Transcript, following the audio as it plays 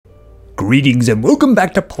Greetings and welcome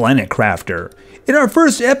back to Planet Crafter. In our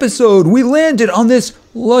first episode, we landed on this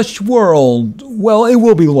lush world. Well, it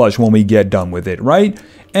will be lush when we get done with it, right?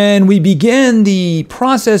 And we began the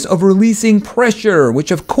process of releasing pressure,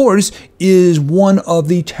 which of course is one of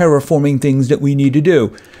the terraforming things that we need to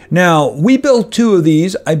do. Now, we built 2 of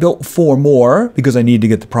these. I built 4 more because I need to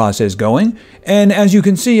get the process going. And as you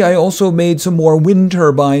can see, I also made some more wind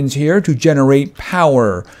turbines here to generate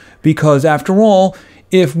power. Because after all,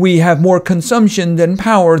 if we have more consumption than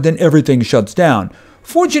power, then everything shuts down.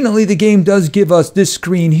 Fortunately, the game does give us this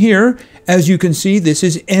screen here. As you can see, this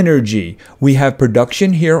is energy. We have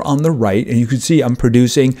production here on the right, and you can see I'm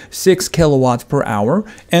producing 6 kilowatts per hour.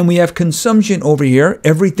 And we have consumption over here,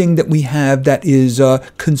 everything that we have that is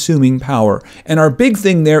consuming power. And our big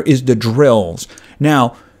thing there is the drills.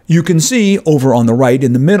 Now, you can see over on the right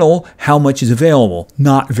in the middle how much is available.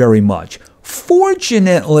 Not very much.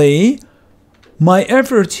 Fortunately, my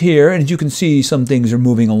efforts here, and as you can see, some things are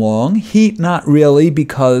moving along. Heat, not really,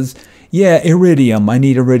 because, yeah, iridium. I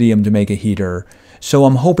need iridium to make a heater. So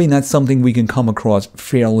I'm hoping that's something we can come across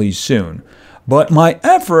fairly soon. But my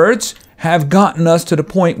efforts have gotten us to the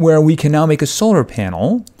point where we can now make a solar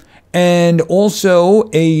panel and also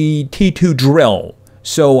a T2 drill.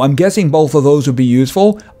 So I'm guessing both of those would be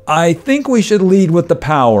useful. I think we should lead with the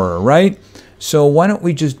power, right? So why don't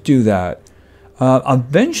we just do that?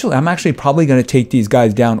 Eventually, I'm actually probably going to take these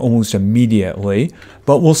guys down almost immediately,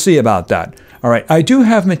 but we'll see about that. All right, I do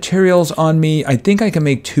have materials on me. I think I can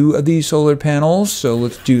make 2 of these solar panels, so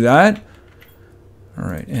let's do that. All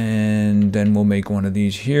right, and then we'll make one of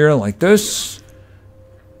these here like this.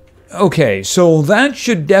 Okay, so that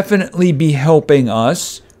should definitely be helping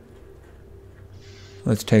us.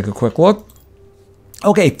 Let's take a quick look.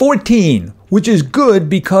 Okay, 14, which is good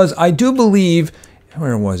because I do believe,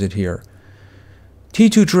 where was it here?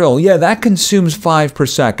 T2 drill, yeah, that consumes 5 per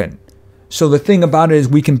second. So the thing about it is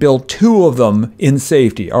we can build 2 of them in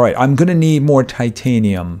safety. All right, I'm going to need more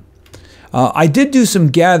titanium. I did do some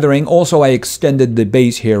gathering. Also, I extended the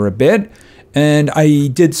base here a bit. And I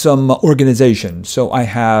did some organization. So I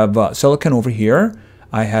have silicon over here.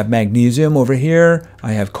 I have magnesium over here.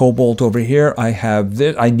 I have cobalt over here. I have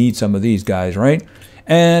this. I need some of these guys, right?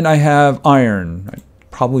 And I have iron. I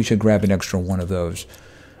probably should grab an extra one of those.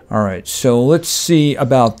 All right, so let's see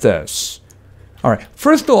about this. All right,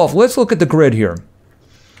 first off, let's look at the grid here.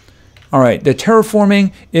 All right, the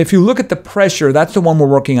terraforming, if you look at the pressure, that's the one we're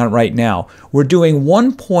working on right now. We're doing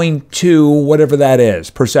 1.2, whatever that is,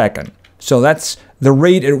 per second. So that's the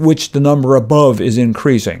rate at which the number above is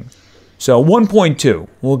increasing. So 1.2,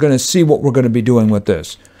 we're going to see what we're going to be doing with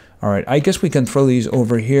this. All right, I guess we can throw these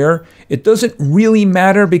over here. It doesn't really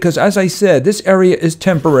matter because, as I said, this area is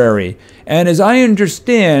temporary. And as I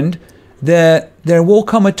understand, that there will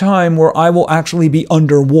come a time where I will actually be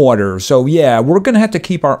underwater. So yeah, we're going to have to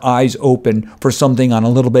keep our eyes open for something on a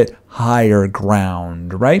little bit higher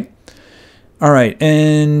ground, right? All right,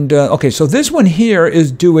 and okay, so this one here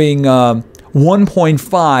is doing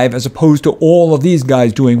 1.5 as opposed to all of these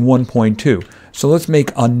guys doing 1.2. So let's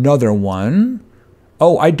make another one.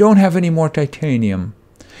 Oh, I don't have any more titanium.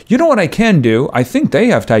 You know what I can do? I think they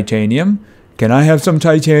have titanium. Can I have some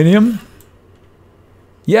titanium?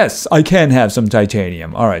 Yes, I can have some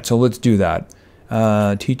titanium. All right, so let's do that.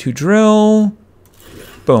 T2 drill.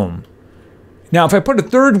 Boom. Now, if I put a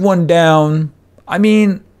third one down, I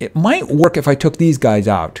mean, it might work if I took these guys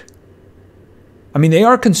out. I mean, they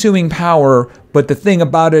are consuming power, but the thing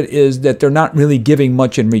about it is that they're not really giving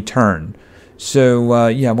much in return. So,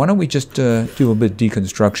 yeah, why don't we just do a bit of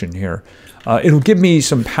deconstruction here. It'll give me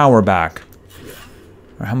some power back.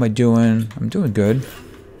 How am I doing? I'm doing good.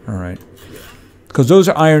 All right. Because those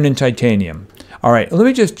are iron and titanium. All right, let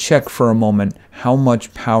me just check for a moment how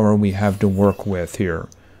much power we have to work with here.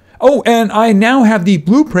 Oh, and I now have the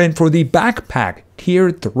blueprint for the backpack,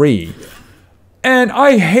 Tier 3. And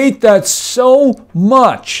I hate that so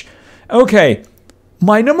much. Okay,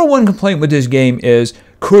 my number 1 complaint with this game is,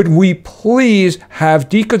 could we please have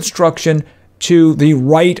deconstruction to the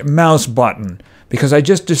right mouse button? Because I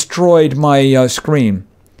just destroyed my screen.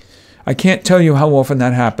 I can't tell you how often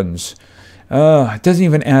that happens. It doesn't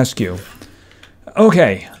even ask you.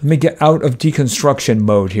 Okay, let me get out of deconstruction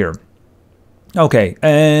mode here. Okay,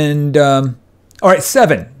 and all right,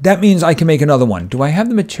 7. That means I can make another one. Do I have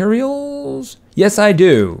the materials? Yes, I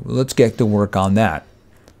do. Let's get to work on that.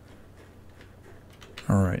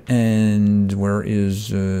 All right, and where is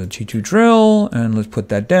T2 drill? And let's put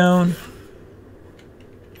that down.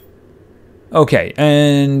 Okay,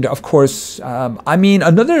 and of course, I mean,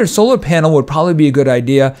 another solar panel would probably be a good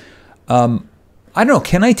idea. I don't know,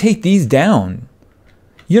 can I take these down?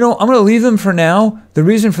 You know, I'm going to leave them for now. The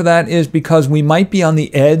reason for that is because we might be on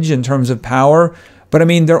the edge in terms of power. But I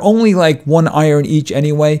mean, they're only like 1 iron each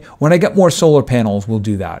anyway. When I get more solar panels, we'll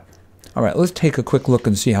do that. All right, let's take a quick look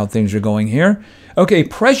and see how things are going here. Okay,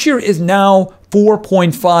 pressure is now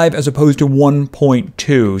 4.5 as opposed to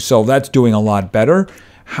 1.2. So that's doing a lot better.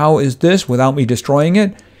 How is this without me destroying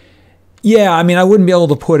it? Yeah, I mean, I wouldn't be able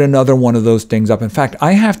to put another one of those things up. In fact,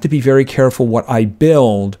 I have to be very careful what I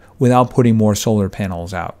build without putting more solar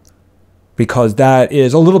panels out, because that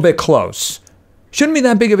is a little bit close. Shouldn't be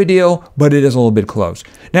that big of a deal, but it is a little bit close.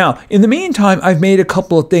 Now, in the meantime, I've made a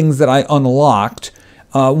couple of things that I unlocked,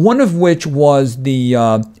 one of which was the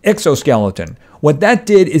exoskeleton. What that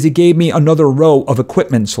did is it gave me another row of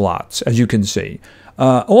equipment slots, as you can see.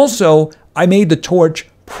 Also, I made the torch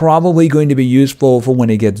probably going to be useful for when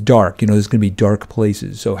it gets dark. You know, there's going to be dark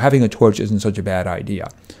places, so having a torch isn't such a bad idea.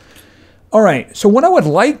 All right, so what I would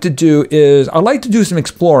like to do is I'd like to do some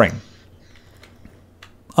exploring.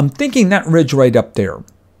 I'm thinking that ridge right up there.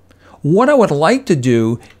 What I would like to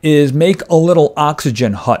do is make a little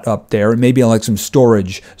oxygen hut up there, and maybe like some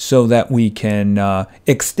storage so that we can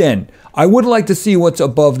extend. I would like to see what's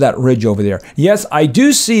above that ridge over there. Yes, I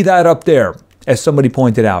do see that up there, as somebody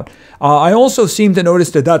pointed out. I also seem to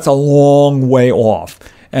notice that that's a long way off,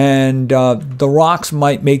 and the rocks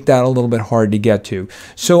might make that a little bit hard to get to.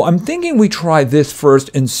 So I'm thinking we try this first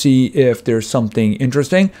and see if there's something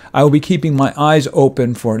interesting. I will be keeping my eyes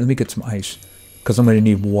open for, let me get some ice, because I'm going to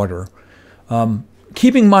need water.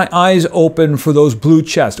 Keeping my eyes open for those blue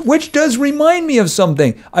chests, which does remind me of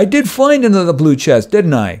something. I did find another blue chest,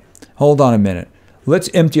 didn't I? Hold on a minute. Let's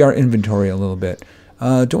empty our inventory a little bit.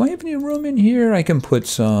 Do I have any room in here? I can put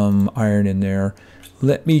some iron in there.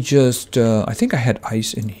 Let me just, I think I had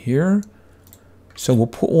ice in here. So we'll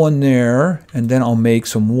put one there, and then I'll make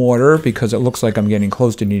some water because it looks like I'm getting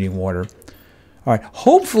close to needing water. All right,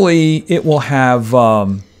 hopefully it will have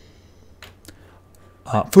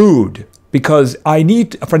food, because I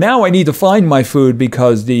need, for now I need to find my food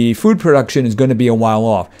because the food production is going to be a while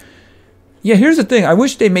off. Yeah, here's the thing. I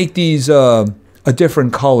wish they make these a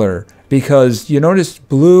different color, because you notice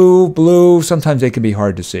blue, sometimes they can be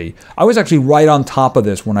hard to see. I was actually right on top of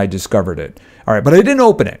this when I discovered it. All right, but I didn't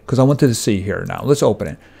open it because I wanted to see here. Now, let's open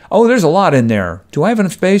it. Oh, there's a lot in there. Do I have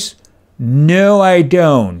enough space? No, I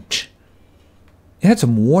don't. It had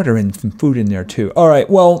some water and some food in there too. All right,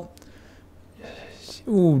 well,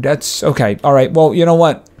 ooh, that's okay. All right, well, you know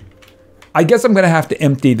what? I guess I'm going to have to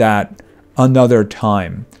empty that another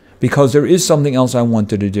time, because there is something else I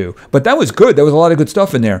wanted to do. But that was good. There was a lot of good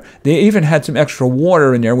stuff in there. They even had some extra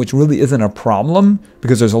water in there, which really isn't a problem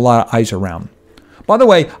because there's a lot of ice around. By the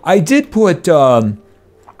way, I did put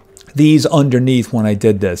these underneath when I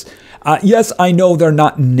did this. Yes, I know they're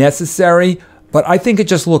not necessary, but I think it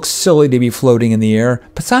just looks silly to be floating in the air.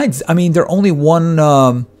 Besides, I mean, they're only 1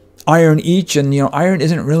 iron each, and, you know, iron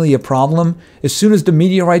isn't really a problem. As soon as the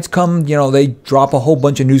meteorites come, you know, they drop a whole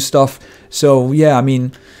bunch of new stuff. So, yeah, I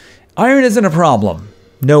mean, iron isn't a problem.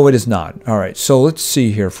 No, it is not. All right, so let's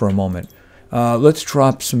see here for a moment. Let's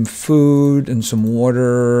drop some food and some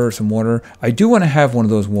water. I do want to have one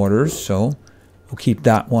of those waters, so we'll keep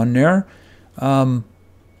that one there. Do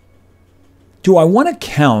I want to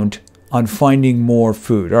count on finding more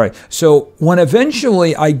food? All right, so when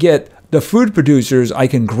eventually I get the food producers, I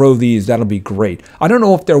can grow these. That'll be great. I don't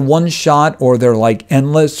know if they're one shot or they're like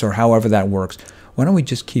endless or however that works. Why don't we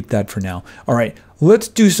just keep that for now? All right, let's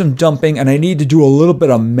do some dumping, and I need to do a little bit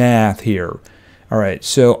of math here. All right,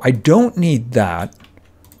 so I don't need that.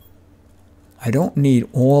 I don't need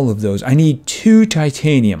all of those. I need 2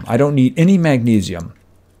 titanium. I don't need any magnesium.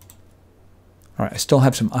 All right, I still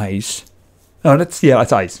have some ice. Oh, that's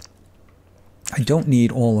ice. I don't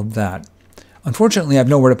need all of that. Unfortunately, I have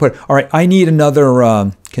nowhere to put it. All right, I need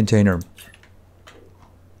another container.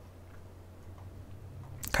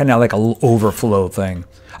 Kind of like an overflow thing.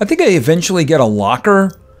 I think I eventually get a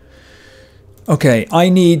locker. Okay, I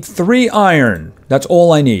need 3 iron. That's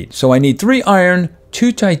all I need. So I need 3 iron,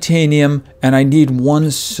 2 titanium, and I need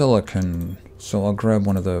 1 silicon. So I'll grab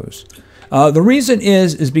one of those. The reason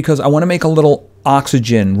is because I want to make a little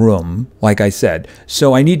oxygen room, like I said.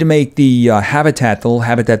 So I need to make the habitat, the little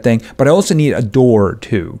habitat thing, but I also need a door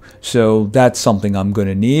too. So that's something I'm going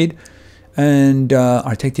to need. And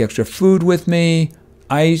I take the extra food with me.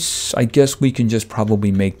 Ice, I guess we can just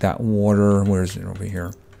probably make that water. Where is it over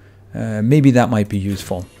here? Maybe that might be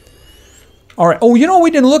useful. All right. Oh, you know what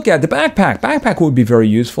we didn't look at? The backpack. Backpack would be very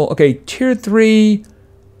useful. Okay, tier 3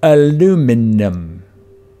 aluminum.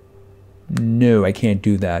 No, I can't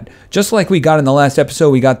do that. Just like we got in the last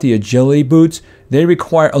episode, we got the agility boots. They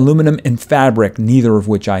require aluminum and fabric, neither of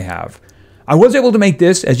which I have. I was able to make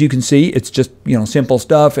this, as you can see. It's just, you know, simple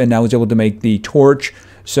stuff, and I was able to make the torch.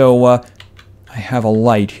 So I have a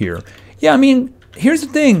light here. Yeah, I mean, here's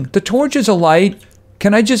the thing. The torch is a light.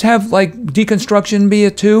 Can I just have, like, deconstruction be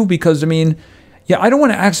it too? Because, I mean, yeah, I don't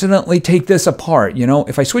want to accidentally take this apart, you know?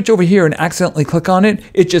 If I switch over here and accidentally click on it,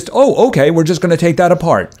 it just, oh, okay, we're just going to take that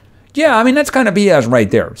apart. Yeah, I mean, that's kind of BS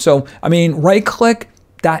right there. So, I mean, right-click,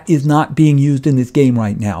 that is not being used in this game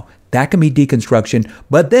right now. That can be deconstruction,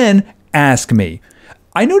 but then ask me.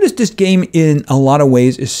 I noticed this game in a lot of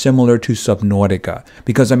ways is similar to Subnautica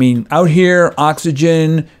because, I mean, out here,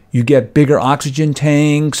 oxygen, you get bigger oxygen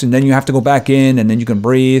tanks, and then you have to go back in, and then you can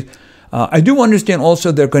breathe. I do understand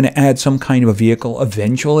also they're going to add some kind of a vehicle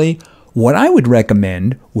eventually. What I would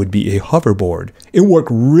recommend would be a hoverboard. It worked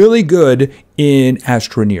really good in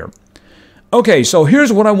Astroneer. Okay, so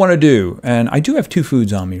here's what I want to do. And I do have 2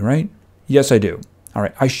 foods on me, right? Yes, I do. All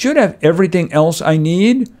right, I should have everything else I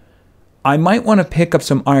need. I might want to pick up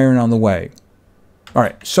some iron on the way. All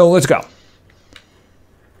right, so let's go. All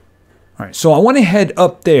right, so I want to head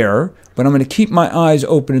up there, but I'm going to keep my eyes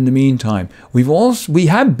open in the meantime. We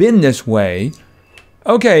have been this way.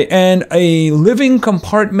 Okay, and a living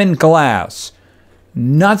compartment glass.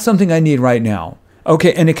 Not something I need right now.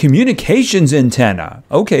 Okay, and a communications antenna.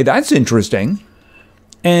 Okay, that's interesting.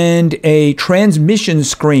 And a transmission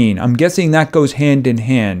screen. I'm guessing that goes hand in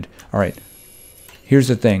hand. All right, here's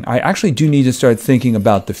the thing. I actually do need to start thinking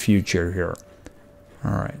about the future here.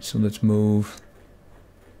 All right, so let's move.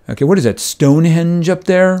 Okay, what is that? Stonehenge up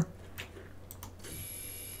there?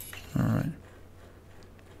 All right.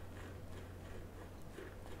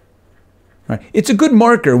 All right. It's a good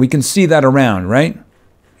marker. We can see that around, right?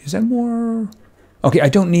 Is that more? Okay, I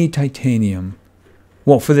don't need titanium.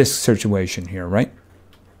 Well, for this situation here, right?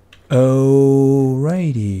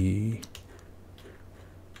 Alrighty.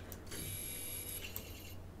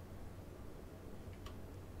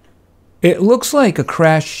 It looks like a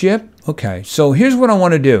crashed ship. Okay, so here's what I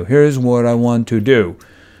want to do. Here's what I want to do.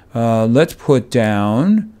 Let's put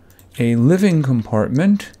down a living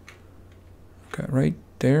compartment. Okay, right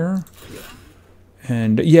there.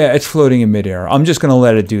 And yeah, it's floating in midair. I'm just going to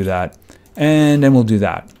let it do that. And then we'll do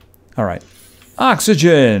that. All right.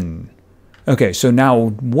 Oxygen. Okay, so now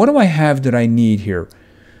what do I have that I need here?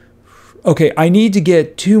 Okay, I need to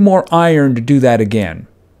get 2 more iron to do that again.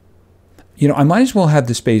 You know, I might as well have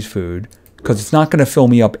the space food because it's not going to fill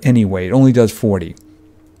me up anyway. It only does 40.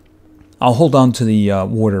 I'll hold on to the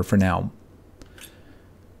water for now.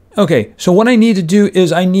 Okay, so what I need to do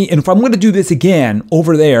is and if I'm going to do this again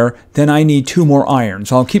over there, then I need 2 more iron.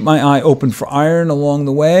 So I'll keep my eye open for iron along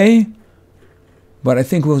the way. But I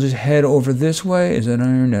think we'll just head over this way. Is that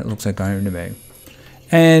iron? That looks like iron to me.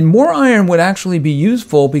 And more iron would actually be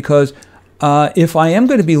useful because if I am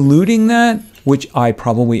going to be looting that, which I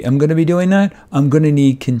probably am going to be doing that, I'm going to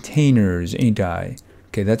need containers, ain't I?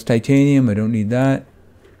 Okay, that's titanium. I don't need that.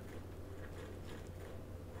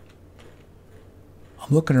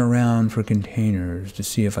 I'm looking around for containers to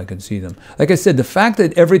see if I can see them. Like I said, the fact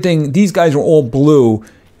that these guys are all blue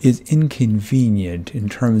is inconvenient in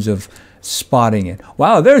terms of spotting it.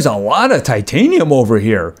 Wow, there's a lot of titanium over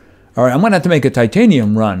here. All right, I'm going to have to make a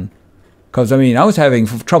titanium run. Because, I mean, I was having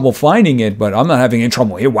trouble finding it, but I'm not having any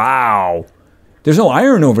trouble here. Wow. There's no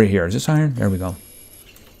iron over here. Is this iron? There we go.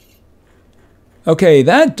 Okay,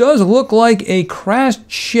 that does look like a crashed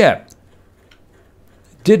ship.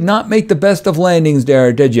 Did not make the best of landings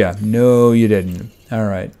there, did you? No, you didn't. All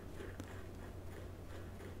right.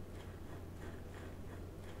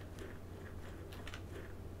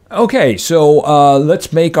 Okay, so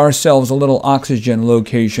let's make ourselves a little oxygen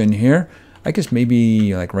location here. I guess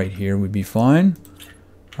maybe like right here would be fine.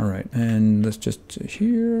 All right, and let's just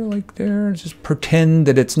here, like there, just pretend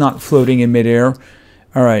that it's not floating in midair.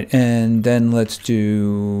 All right, and then let's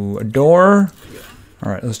do a door.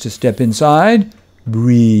 All right, let's just step inside.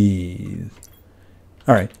 Breathe.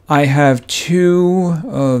 All right, I have 2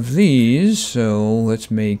 of these, so let's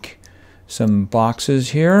make some boxes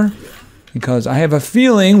here because I have a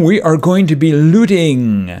feeling we are going to be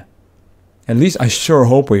looting. At least I sure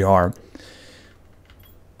hope we are.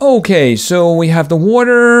 Okay, so we have the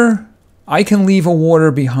water. I can leave a water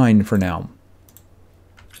behind for now.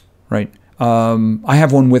 Right. I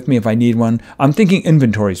have one with me if I need one. I'm thinking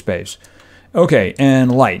inventory space. Okay,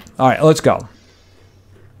 and light. All right, let's go.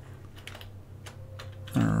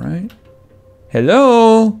 All right.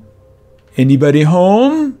 Hello? Anybody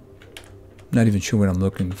home? Not even sure what I'm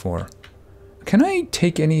looking for. Can I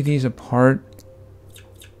take any of these apart?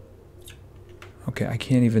 Okay, I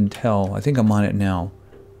can't even tell. I think I'm on it now.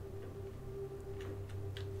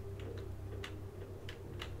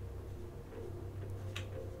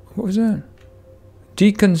 What was that?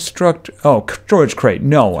 deconstruct. Oh, storage crate.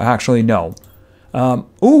 No, actually, no.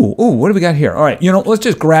 Ooh, what do we got here? All right, you know, let's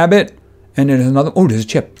just grab it. And then there's another. Oh, there's a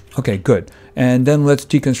chip. Okay, good. And then let's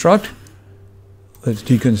deconstruct. Let's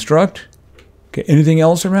deconstruct. Okay, anything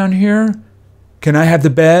else around here? Can I have the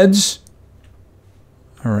beds?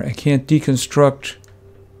 All right, I can't deconstruct.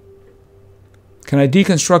 Can I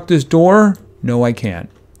deconstruct this door? No, I can't.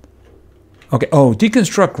 Okay, oh,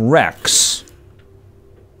 deconstruct Rex.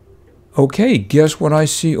 Okay, guess what I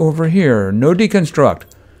see over here? No deconstruct.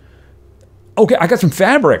 Okay, I got some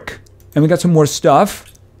fabric. And we got some more stuff.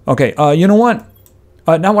 Okay, you know what?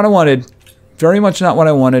 Not what I wanted. Very much not what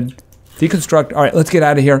I wanted. Deconstruct. All right, let's get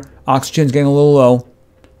out of here. Oxygen's getting a little low.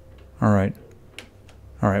 All right.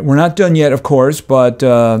 All right, we're not done yet, of course, but...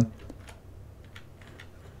 all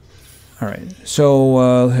right,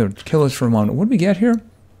 so here, kill us for a moment. What do we get here?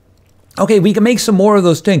 Okay, we can make some more of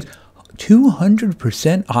those things.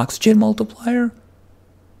 200% oxygen multiplier?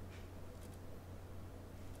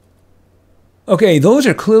 Okay, those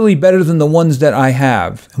are clearly better than the ones that I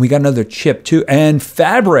have. And we got another chip too, and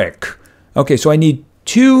fabric. Okay, so I need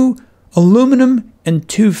 2 aluminum and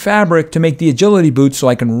 2 fabric to make the agility boots so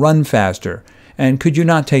I can run faster. And could you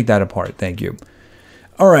not take that apart? Thank you.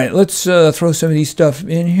 All right, let's throw some of these stuff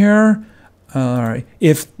in here. All right,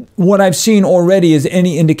 if what I've seen already is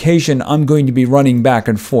any indication, I'm going to be running back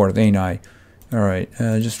and forth, ain't I? All right,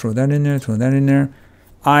 just throw that in there, throw that in there.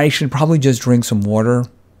 I should probably just drink some water.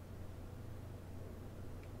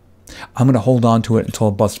 I'm going to hold on to it until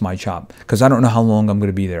it busts my chop, because I don't know how long I'm going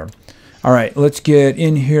to be there. All right, let's get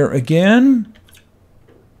in here again.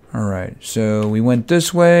 All right, so we went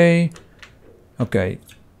this way. Okay,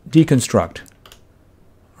 deconstruct.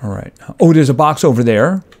 All right. Oh, there's a box over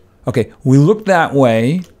there. Okay, we look that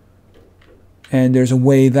way. And there's a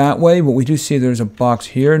way that way, but we do see there's a box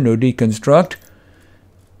here. No deconstruct.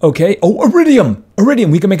 Okay. Oh, iridium. Iridium.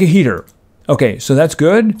 We can make a heater. Okay, so that's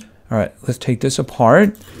good. All right, let's take this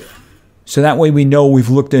apart. So that way we know we've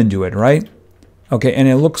looked into it, right? Okay, and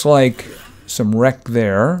it looks like some wreck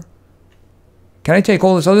there. Can I take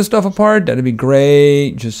all this other stuff apart? That'd be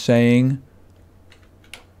great. Just saying.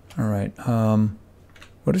 All right.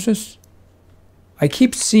 What is this? I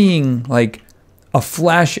keep seeing like a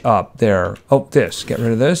flash up there. Oh, this. Get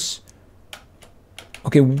rid of this.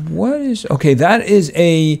 Okay, what is... Okay, that is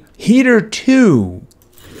a heater 2.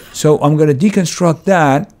 So I'm going to deconstruct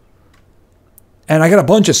that. And I got a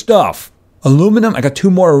bunch of stuff. Aluminum. I got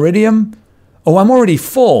 2 more iridium. Oh, I'm already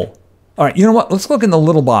full. All right, you know what? Let's look in the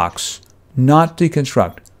little box. Not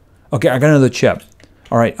deconstruct. Okay, I got another chip.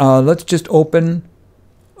 All right, let's just open...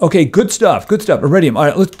 Okay, good stuff. Good stuff. Iridium. All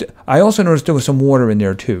right, I also noticed there was some water in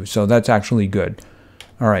there too, so that's actually good.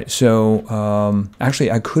 All right, so actually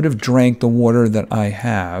I could have drank the water that I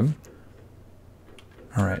have.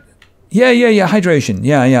 All right. Yeah, hydration.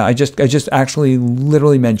 Yeah, I just actually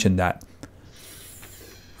literally mentioned that.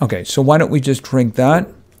 Okay, so why don't we just drink that?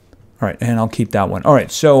 All right, and I'll keep that one. All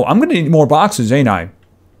right, so I'm going to need more boxes, ain't I?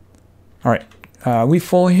 All right, we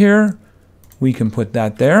full here? We can put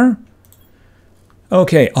that there.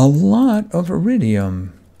 Okay, a lot of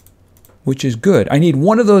iridium, which is good. I need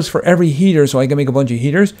one of those for every heater so I can make a bunch of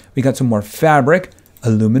heaters. We got some more fabric,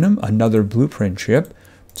 aluminum, another blueprint chip.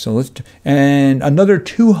 So let's, and another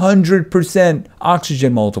 200%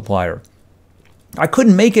 oxygen multiplier. I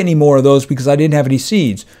couldn't make any more of those because I didn't have any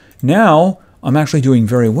seeds. Now, I'm actually doing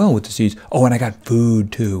very well with the seeds. Oh, and I got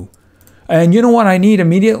food too. And you know what I need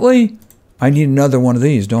immediately? I need another one of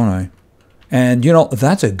these, don't I? And you know,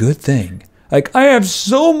 that's a good thing. Like, I have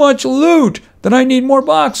so much loot that I need more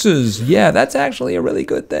boxes. Yeah, that's actually a really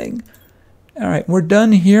good thing. All right, we're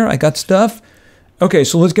done here. I got stuff. Okay,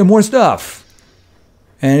 so let's get more stuff.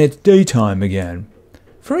 And it's daytime again.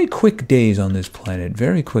 Very quick days on this planet.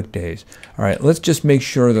 Very quick days. All right, let's just make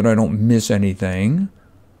sure that I don't miss anything.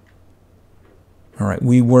 All right,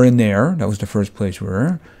 we were in there. That was the first place we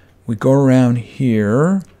were. We go around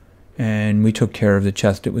here, and we took care of the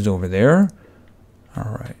chest that was over there.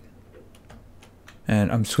 All right. And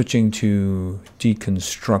I'm switching to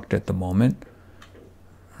deconstruct at the moment.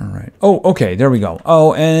 All right. Oh, okay. There we go.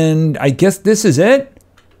 Oh, and I guess this is it.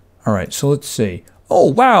 All right. So let's see. Oh,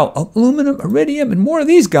 wow. Aluminum, iridium, and more of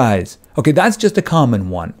these guys. Okay. That's just a common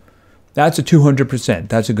one. That's a 200%.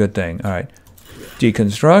 That's a good thing. All right.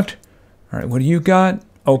 Deconstruct. All right. What do you got?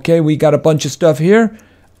 Okay. We got a bunch of stuff here.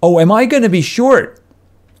 Oh, am I going to be short?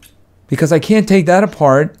 Because I can't take that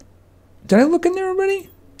apart. Did I look in there already?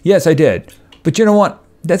 Yes, I did. But you know what?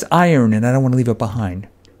 That's iron, and I don't want to leave it behind.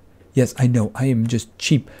 Yes, I know. I am just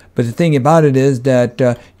cheap. But the thing about it is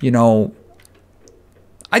that, you know,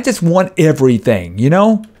 I just want everything, you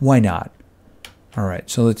know? Why not? All right,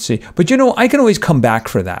 so let's see. But you know, I can always come back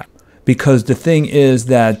for that because the thing is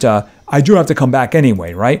that I do have to come back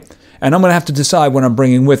anyway, right? And I'm going to have to decide what I'm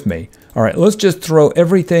bringing with me. All right, let's just throw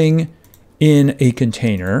everything in a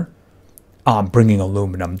container. I'm bringing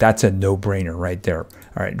aluminum. That's a no-brainer right there.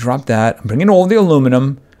 All right, drop that. I'm bringing all the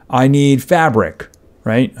aluminum. I need fabric,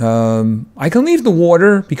 right? I can leave the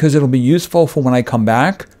water because it'll be useful for when I come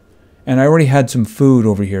back. And I already had some food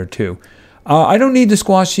over here too. I don't need the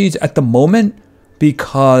squash seeds at the moment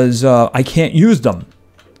because I can't use them.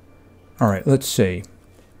 All right, let's see.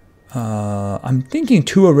 I'm thinking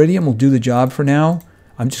 2 iridium will do the job for now.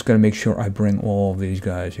 I'm just going to make sure I bring all of these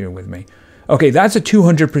guys here with me. Okay, that's a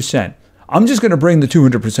 200%. I'm just going to bring the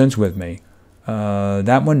 200% with me.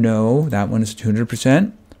 That one, no. That one is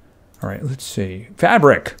 200%. All right, let's see.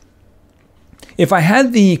 Fabric. If I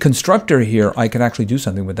had the constructor here, I could actually do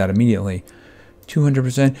something with that immediately.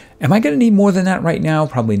 200%. Am I going to need more than that right now?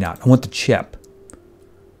 Probably not. I want the chip.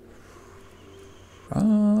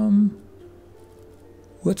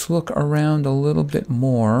 Let's look around a little bit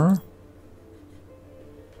more.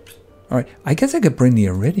 All right, I guess I could bring the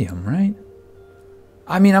iridium, right?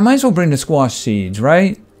 I mean, I might as well bring the squash seeds,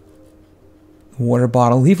 right? Water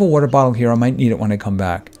bottle. Leave a water bottle here. I might need it when I come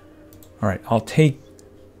back. All right, I'll take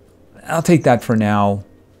that for now.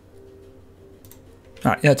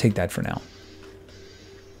 All right, yeah, I'll take that for now.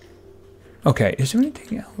 Okay, is there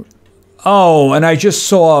anything else? Oh, and I just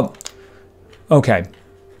saw... Okay,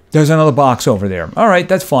 there's another box over there. All right,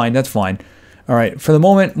 that's fine, that's fine. All right, for the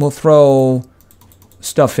moment, we'll throw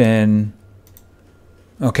stuff in.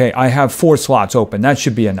 Okay, I have 4 slots open. That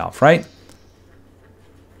should be enough, right?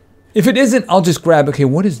 If it isn't, I'll just grab... Okay,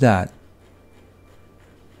 what is that?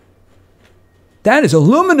 That is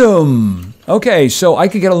aluminum. Okay, so I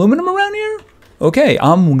could get aluminum around here? Okay,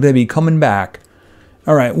 I'm going to be coming back.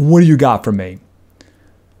 All right, what do you got for me?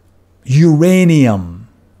 Uranium.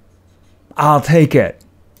 I'll take it.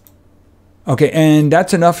 Okay, and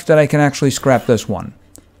that's enough that I can actually scrap this one.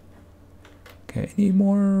 Okay, any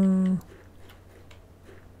more?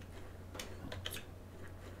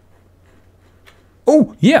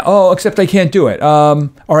 Oh, yeah. Oh, except I can't do it. All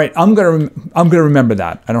right, I'm gonna remember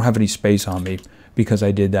that. I don't have any space on me because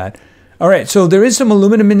I did that. All right, so there is some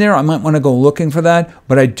aluminum in there. I might want to go looking for that,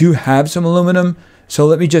 but I do have some aluminum. So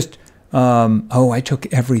let me just... oh, I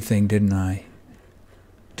took everything, didn't I?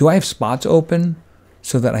 Do I have spots open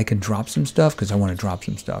so that I can drop some stuff? Because I want to drop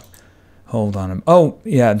some stuff. Hold on. Oh,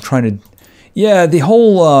 yeah, I'm trying to... Yeah, the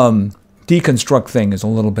whole deconstruct thing is a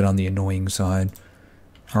little bit on the annoying side.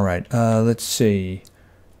 All right, let's see.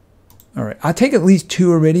 All right, I'll take at least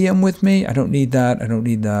 2 iridium with me. I don't need that. I don't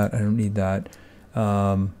need that. I don't need that.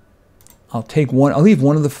 I'll take one. I'll leave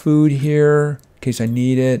one of the food here in case I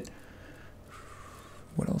need it.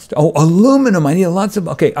 What else? Oh, aluminum. I need lots of...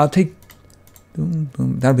 Okay, I'll take... Boom,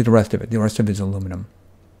 boom. That'll be the rest of it. The rest of it is aluminum.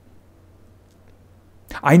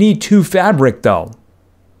 I need 2 fabric, though.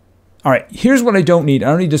 All right, here's what I don't need. I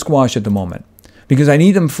don't need the squash at the moment because I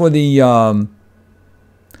need them for the...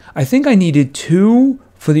 I think I needed 2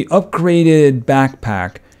 for the upgraded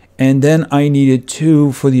backpack, and then I needed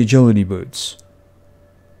 2 for the agility boots.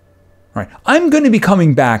 All right, I'm going to be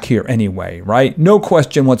coming back here anyway, right? No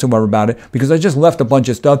question whatsoever about it, because I just left a bunch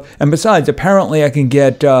of stuff. And besides, apparently I can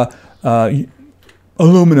get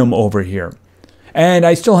aluminum over here. And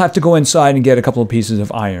I still have to go inside and get a couple of pieces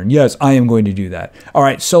of iron. Yes, I am going to do that. All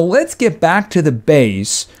right, so let's get back to the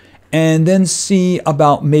base and then see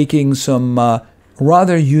about making some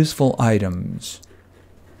rather useful items.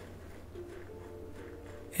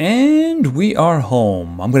 And we are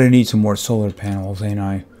home. I'm going to need some more solar panels, ain't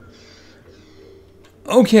I?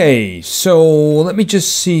 Okay, so let me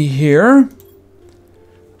just see here.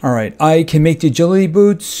 All right, I can make the agility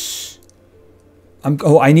boots.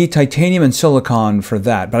 Oh, I need titanium and silicon for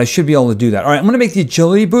that, but I should be able to do that. All right, I'm going to make the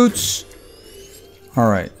agility boots. All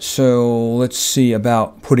right, so let's see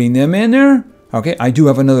about putting them in there. Okay, I do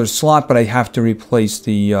have another slot, but I have to replace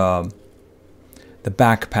the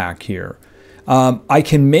backpack here. I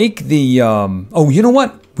can make the... oh, you know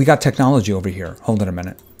what? We got technology over here. Hold on a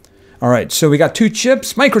minute. All right, so we got 2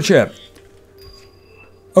 chips. Microchip.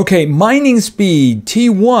 Okay, mining speed,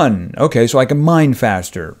 T1. Okay, so I can mine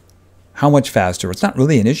faster. How much faster? It's not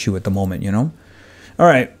really an issue at the moment, you know? All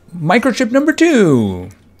right, microchip number 2.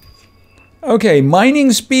 Okay,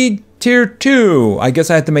 mining speed tier 2. I guess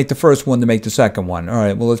I had to make the first one to make the second one. All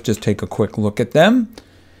right, well, let's just take a quick look at them.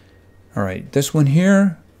 All right, this one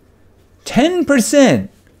here. 10%.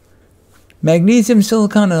 Magnesium,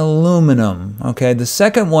 silicon, and aluminum. Okay, the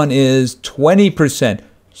second one is 20%.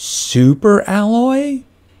 Super alloy?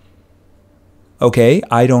 Okay,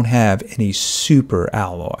 I don't have any super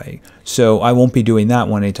alloy, so I won't be doing that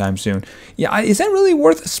one anytime soon. Yeah, is that really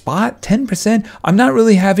worth a spot? 10%? I'm not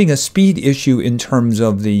really having a speed issue in terms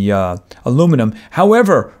of the aluminum.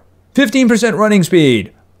 However, 15% running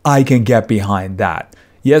speed, I can get behind that.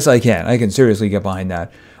 Yes, I can. I can seriously get behind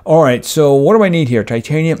that. All right, so what do I need here?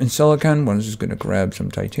 Titanium and silicon. Well, I'm just going to grab some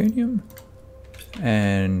titanium.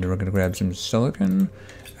 And we're going to grab some silicon.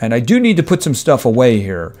 And I do need to put some stuff away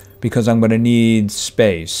here because I'm going to need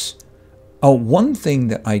space. Oh, one thing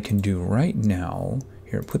that I can do right now.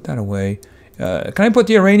 Here, put that away. Can I put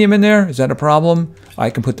the uranium in there? Is that a problem? I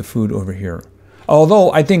can put the food over here.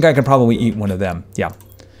 Although, I think I can probably eat one of them. Yeah.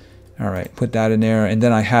 All right, put that in there. And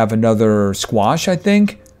then I have another squash, I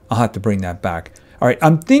think. I'll have to bring that back. All right,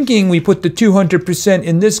 I'm thinking we put the 200%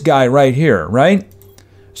 in this guy right here, right?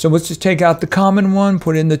 So let's just take out the common one,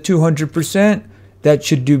 put in the 200%. That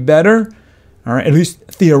should do better. All right, at least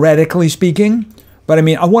theoretically speaking. But I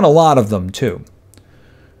mean, I want a lot of them too.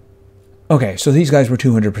 Okay, so these guys were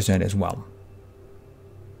 200% as well.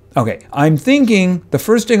 Okay, I'm thinking the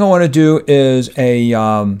first thing I want to do is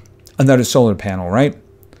another solar panel, right?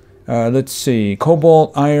 Let's see,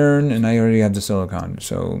 cobalt, iron, and I already have the silicon.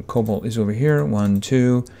 So cobalt is over here, 1,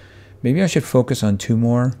 2. Maybe I should focus on 2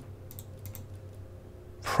 more.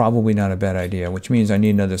 Probably not a bad idea, which means I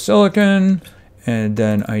need another silicon, and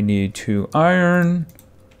then I need 2 iron.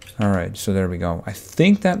 All right, so there we go. I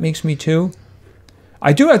think that makes me 2.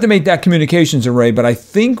 I do have to make that communications array, but I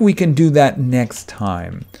think we can do that next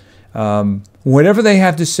time. Whatever they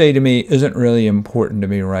have to say to me isn't really important to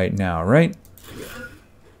me right now, right?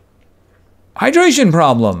 Hydration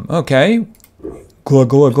problem. Okay. Glug,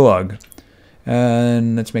 glug, glug.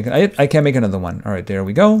 And let's make it. I can't make another one. All right, there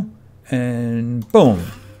we go. And boom.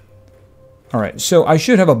 All right, so I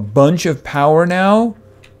should have a bunch of power now.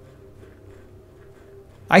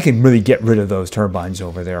 I can really get rid of those turbines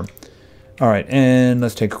over there. All right, and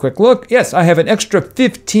let's take a quick look. Yes, I have an extra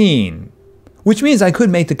 15, which means I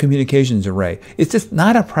could make the communications array. It's just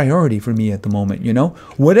not a priority for me at the moment, you know?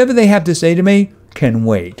 Whatever they have to say to me can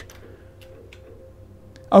wait.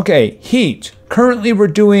 Okay, heat. Currently we're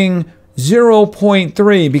doing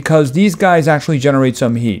 0.3 because these guys actually generate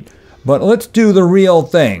some heat. But let's do the real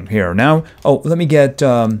thing here. Now, oh, let me get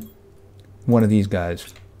one of these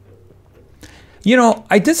guys. You know,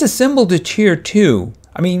 I disassembled the tier 2.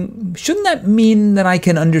 I mean, shouldn't that mean that I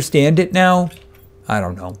can understand it now? I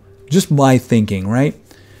don't know. Just my thinking, right?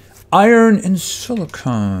 Iron and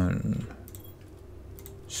silicon.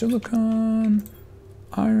 Silicon,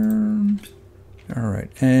 iron. All right,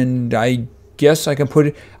 and I guess I can put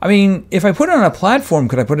it, I mean, if I put it on a platform,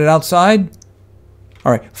 could I put it outside?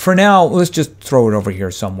 All right, for now, let's just throw it over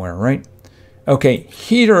here somewhere, right? Okay,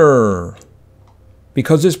 heater,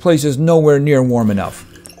 because this place is nowhere near warm enough.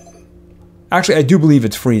 Actually, I do believe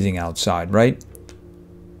it's freezing outside, right?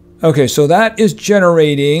 Okay, so that is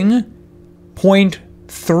generating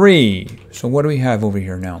 0.3. So what do we have over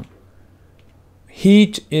here now?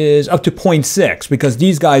 Heat is up to 0.6 because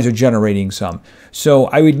these guys are generating some. So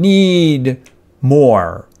I would need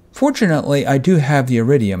more. Fortunately, I do have the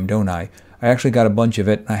iridium, don't I? I actually got a bunch of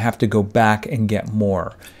it. I have to go back and get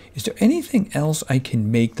more. Is there anything else I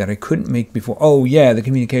can make that I couldn't make before? Oh yeah, the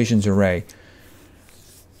communications array.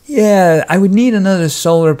 Yeah, I would need another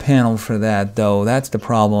solar panel for that though. That's the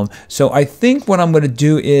problem. So I think what I'm going to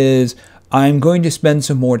do is I'm going to spend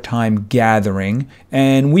some more time gathering,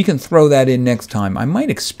 and we can throw that in next time. I might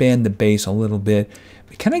expand the base a little bit.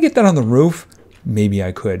 Can I get that on the roof? Maybe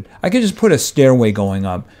I could. I could just put a stairway going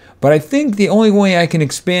up. But I think the only way I can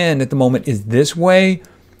expand at the moment is this way,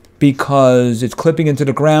 because it's clipping into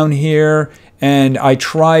the ground here, and I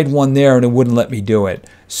tried one there and it wouldn't let me do it.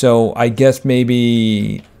 So I guess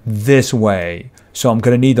maybe this way. So I'm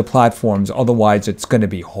going to need the platforms, otherwise it's going to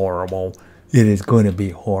be horrible. It is going to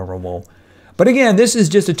be horrible. But again, this is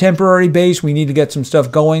just a temporary base. We need to get some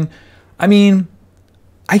stuff going. I mean,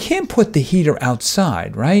 I can't put the heater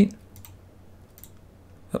outside, right?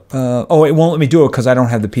 Oh, it won't let me do it because I don't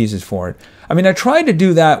have the pieces for it. I mean, I tried to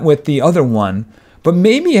do that with the other one, but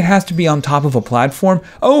maybe it has to be on top of a platform.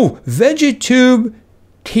 Oh, Vegetube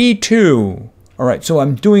T2. All right, so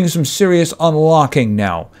I'm doing some serious unlocking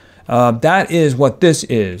now. That is what this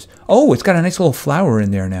is. Oh, it's got a nice little flower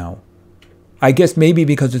in there now. I guess maybe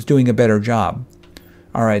because it's doing a better job.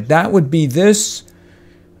 All right, that would be this.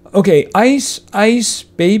 Okay, ice, ice,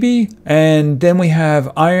 baby. And then we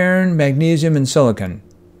have iron, magnesium, and silicon.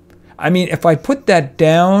 I mean, if I put that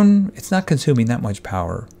down, it's not consuming that much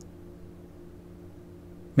power.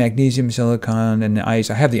 Magnesium, silicon, and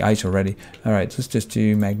ice. I have the ice already. All right, so let's just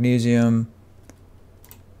do magnesium,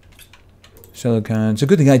 Silicon. It's a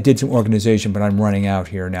good thing I did some organization, but I'm running out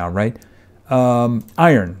here now, right?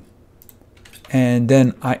 Iron. And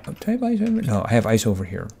then do I have ice over? No, I have ice over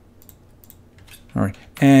here. All right.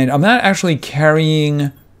 And I'm not actually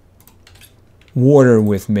carrying water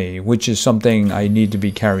with me, which is something I need to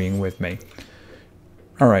be carrying with me.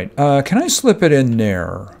 All right. Can I slip it in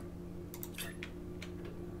there?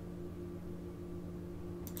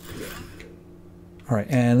 All right.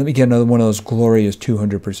 And let me get another one of those glorious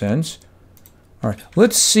 200%. All right.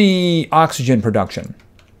 Let's see oxygen production.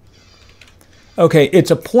 Okay, it's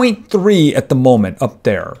a 0.3 at the moment up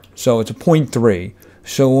there. So it's a 0.3.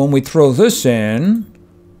 So when we throw this in,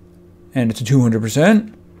 and it's a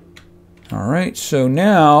 200%. All right, so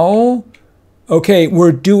now, okay,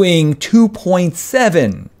 we're doing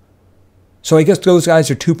 2.7. So I guess those guys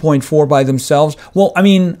are 2.4 by themselves. Well, I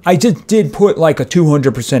mean, I just did put like a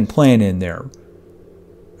 200% plan in there.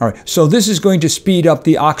 All right, so this is going to speed up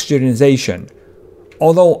the oxygenization.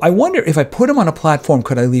 Although I wonder if I put them on a platform,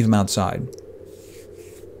 could I leave them outside?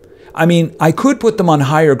 I mean, I could put them on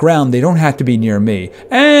higher ground. They don't have to be near me.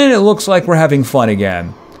 And it looks like we're having fun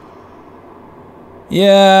again.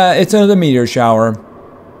 Yeah, it's another meteor shower.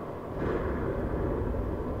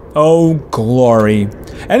 Oh, glory.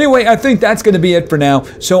 Anyway, I think that's going to be it for now.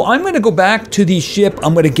 So I'm going to go back to the ship.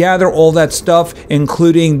 I'm going to gather all that stuff,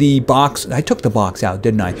 including the box. I took the box out,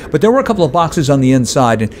 didn't I? But there were a couple of boxes on the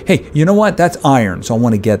inside. And hey, you know what? That's iron, so I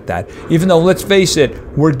want to get that. Even though, let's face it,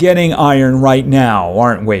 we're getting iron right now,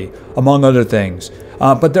 aren't we? Among other things.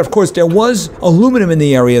 But there, of course, there was aluminum in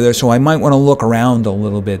the area there, so I might want to look around a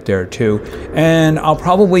little bit there too. And I'll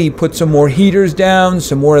probably put some more heaters down,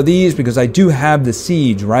 some more of these, because I do have the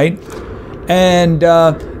siege, right? And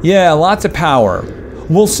yeah, lots of power.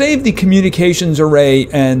 We'll save the communications array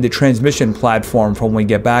and the transmission platform for when we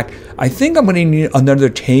get back. I think I'm going to need another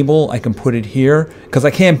table. I can put it here, because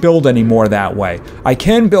I can't build any more that way. I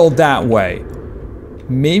can build that way.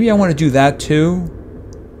 Maybe I want to do that too.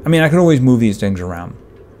 I mean, I can always move these things around.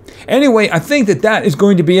 Anyway, I think that is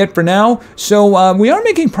going to be it for now. So we are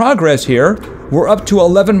making progress here. We're up to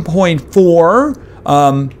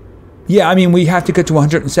 11.4. Yeah, I mean, we have to get to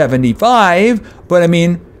 175. But I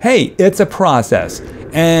mean, hey, it's a process.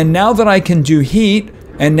 And now that I can do heat,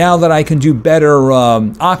 and now that I can do better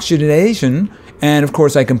oxygenation, and of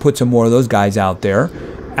course I can put some more of those guys out there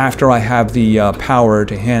after I have the power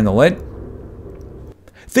to handle it,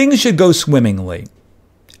 things should go swimmingly.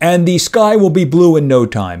 And the sky will be blue in no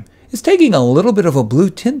time. It's taking a little bit of a blue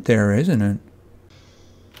tint there, isn't it?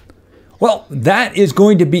 Well, that is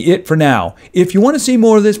going to be it for now. If you want to see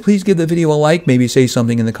more of this, please give the video a like, maybe say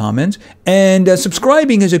something in the comments. And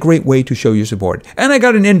subscribing is a great way to show your support. And I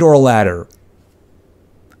got an indoor ladder.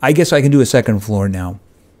 I guess I can do a second floor now.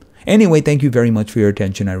 Anyway, thank you very much for your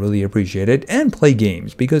attention. I really appreciate it. And play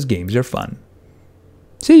games, because games are fun.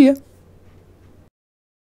 See ya.